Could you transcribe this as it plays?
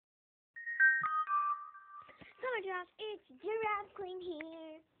Giraffe, it's Giraffe Queen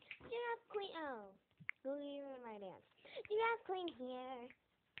here. Giraffe Queen, oh, go even my dance. Giraffe Queen here.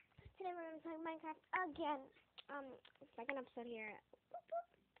 Today we're gonna play Minecraft again. Second episode here.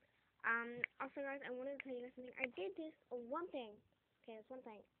 Also guys, I wanted to tell you guys something. I did this one thing. Okay, this one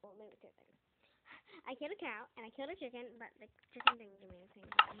thing. Well, maybe two things. I killed a cow and I killed a chicken, but the chicken didn't give me anything.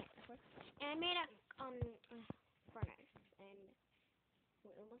 And I made a furnace, and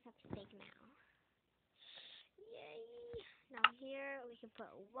we almost have steak now. Yay! Now here we can put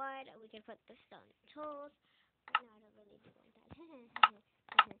wood, we can put the stone tools. No, I don't really do like that.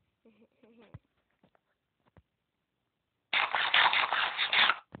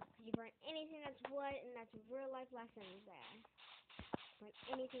 You burn anything that's wood, and that's real life lessons there. Burn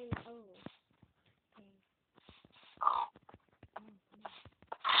anything. Oh. Okay.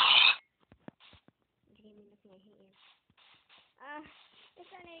 You gave me nothing. I hate you. It's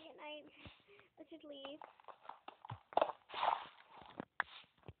starting to get night. Let's just leave.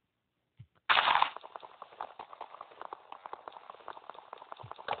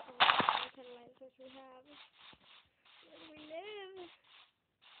 What kind of light source we have? Where do we live?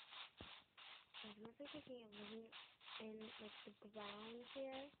 I'm not thinking of living in like the ground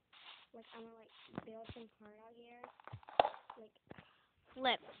here. Like I'm gonna like build some part out here. Like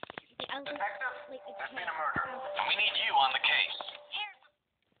flip. Detective, like a there's been a murder, and we need you on the case.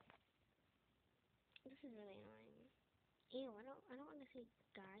 This is really annoying. Ew, I don't want to see a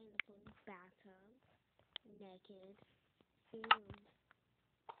guy in the bathtub naked. Ew.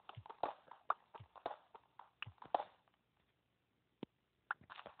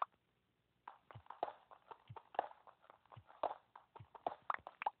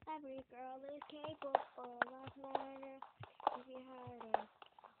 Every girl is capable of murder. If you heard her,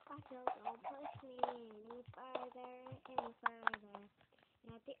 I feel don't push me any further, any further.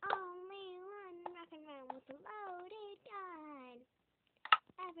 Not the only one rocking around with a loaded gun.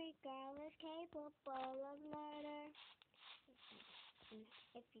 Every girl is capable of murder.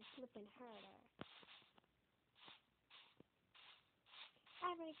 If you slip and hurt her.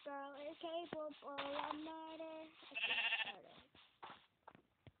 Every girl is capable of murder. If you hurt her.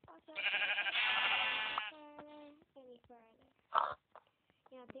 Also, further, any further.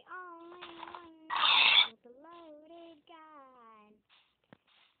 You're not the only one with a loaded gun.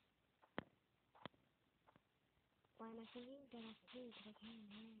 Why am I singing? Don't have to sing because I can't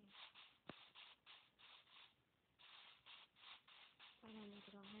hear. I don't need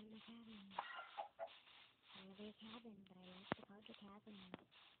to go hide in my cabin. I have a cabin, but I like to call it a cabin.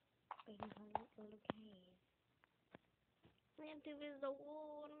 But you can call it a little cave. I have to visit the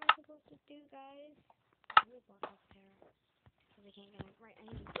wall. What am I supposed to do, guys? I'm going to block off terror. Because I can't get it right. I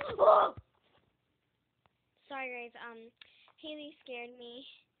need to... Oh! Sorry, guys. Haley scared me.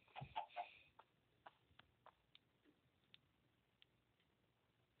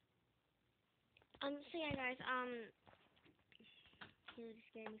 So yeah, guys. Haley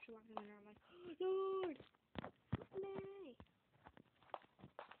scared me. She walked in the door. I'm like, oh, Lord! Nay!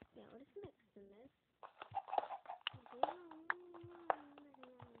 Yeah, what is next in this?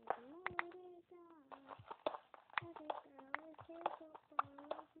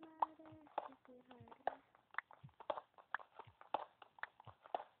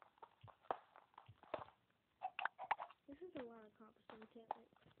 This is a lot of cobblestone too.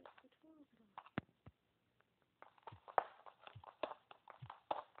 Like, which one is it all?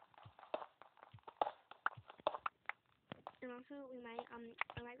 And also,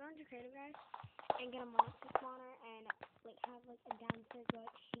 I might go into creative, guys, and get a monster spawner and like have like a downstairs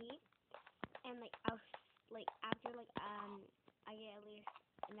like sheet, and like after I get at least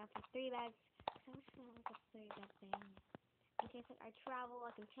enough for 3 beds. So I'm just gonna have like a 3-bed thing. In case like I travel,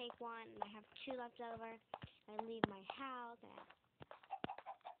 I can take one, and I have 2 left over. I leave my house, and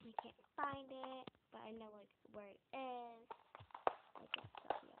I can't find it, but I know like where it is. Like that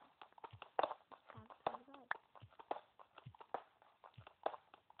stuff, yeah. Have a bed.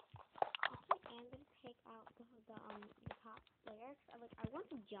 I'm gonna take out the top layer. I want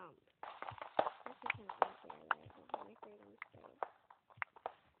to jump. That's just kind of unfair there. My freedom space.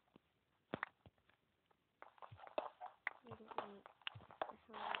 I don't need the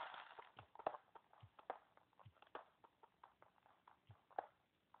hell.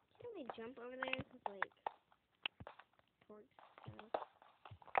 Can I jump over there? Cause like torch stuff.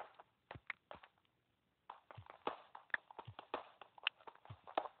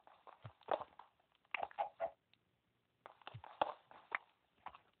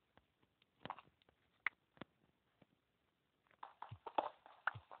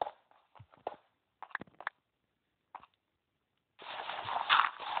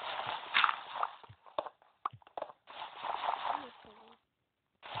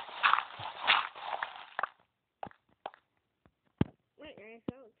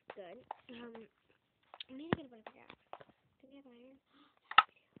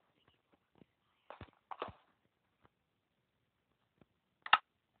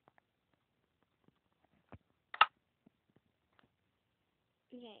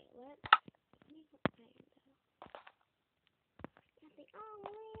 Okay, let me put iron though. That's the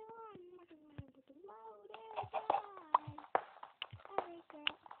only one with the loaded gun. Every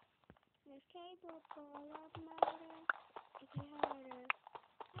girl is capable of murder. If you harder,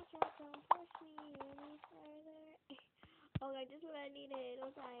 I just don't push me any further. Oh god, just what I needed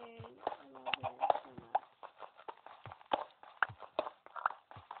was iron. I love it so much.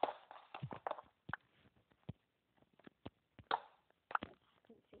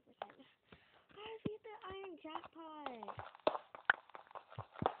 Super sad. Guys, we hit the iron jackpot.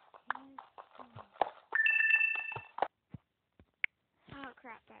 Oh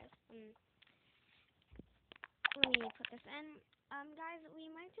crap, guys. Let me put this in. Guys,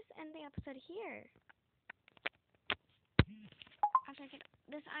 we might just end the episode here. After I get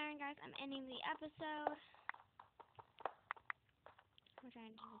this iron, guys, I'm ending the episode. How much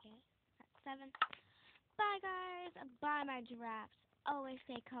iron did we get? Got 7. Bye, guys. Bye, my giraffes. Always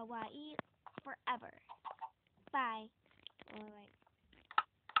stay kawaii forever. Bye. Oh, wait.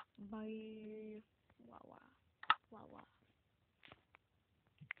 Bye. Wah, wah. Wah, wah.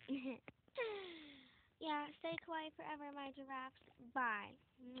 Yeah, stay kawaii forever, my giraffes. Bye.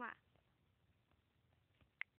 Mwah.